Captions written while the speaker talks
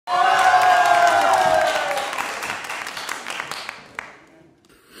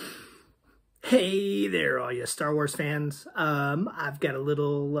Hey there, all you Star Wars fans. I've got a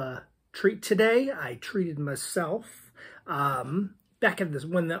little treat today. I treated myself. Back at this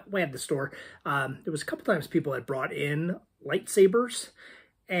when we had the store, there was a couple times people had brought in lightsabers,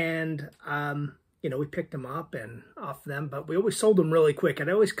 and we picked them up and off them, but we always sold them really quick. And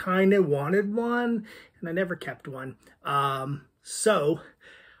I always kind of wanted one, and I never kept one. So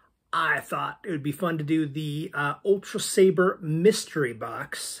I thought it would be fun to do the Ultra Saber Mystery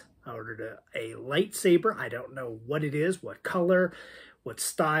Box. I ordered a lightsaber. I don't know what it is, what color, what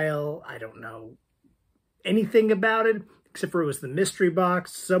style. I don't know anything about it, except for it was the mystery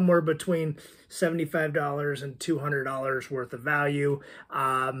box, somewhere between $75 and $200 worth of value.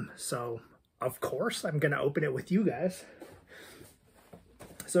 So, of course, I'm going to open it with you guys.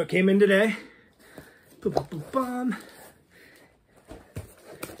 So it came in today. Boom, boom, boom, boom.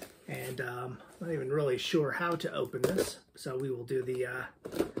 And I'm not even really sure how to open this. So we will do the...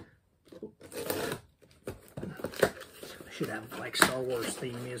 should have like Star Wars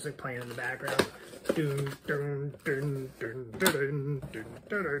theme music playing in the background. Dun, dun, dun, dun, dun, dun,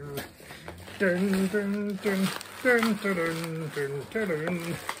 dun, dun, dun, dun, dun, dun,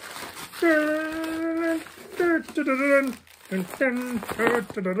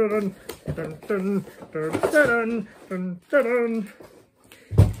 dun, dun.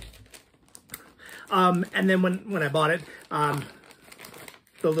 And then when I bought it,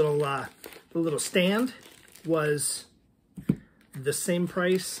 the little stand was the same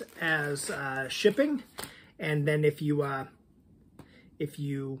price as shipping, and then if you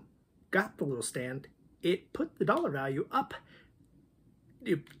got the little stand, it put the dollar value up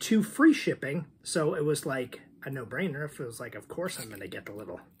to free shipping. So it was like a no-brainer. It was like, of course I'm gonna get the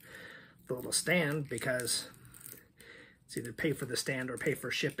little stand, because it's either pay for the stand or pay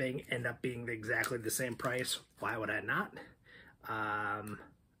for shipping, end up being exactly the same price. Why would I not?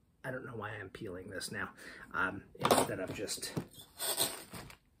 I don't know why I'm peeling this now, instead of just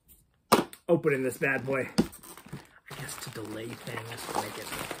opening this bad boy. I guess to delay things, to make it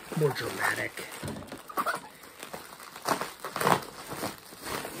more dramatic.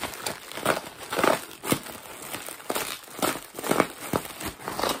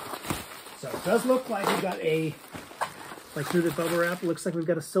 So it does look like we've got like through the bubble wrap, it looks like we've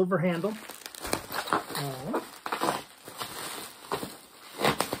got a silver handle.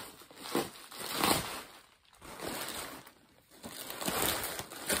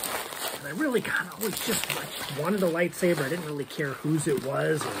 I really kind of always just wanted a lightsaber. I didn't really care whose it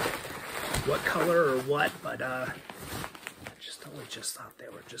was or what color or what, but I always just thought they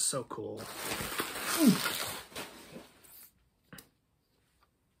were just so cool.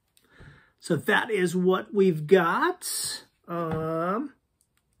 So that is what we've got. Oh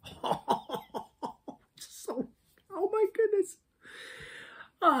my goodness.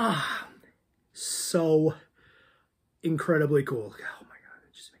 So incredibly cool. Oh my God,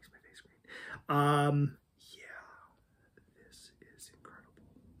 it just makes my face green. Yeah, this is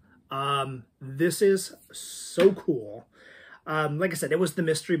incredible. This is so cool. Like I said, it was the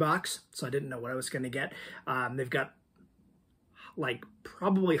mystery box, so I didn't know what I was going to get. They've got like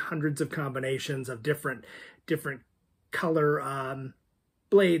probably hundreds of combinations of different color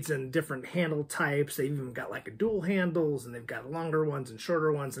blades and different handle types. They've even got like a dual handles, and they've got longer ones and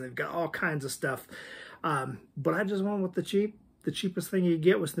shorter ones, and they've got all kinds of stuff. But I just went with the cheapest thing you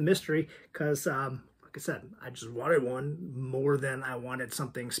get was the mystery, because like I said, I just wanted one more than I wanted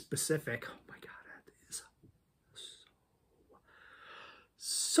something specific. Oh my God, that is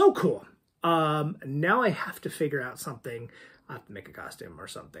so cool. Now I have to figure out something. I have to make a costume or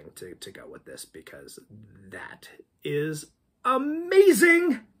something to go with this, because that is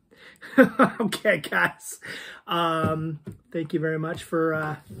amazing. Okay, guys. Thank you very much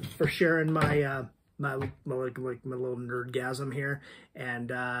for sharing my my little nerdgasm here,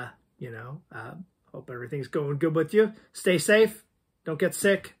 and hope everything's going good with you. Stay safe, don't get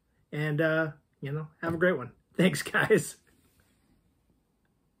sick, and have a great one. Thanks, guys.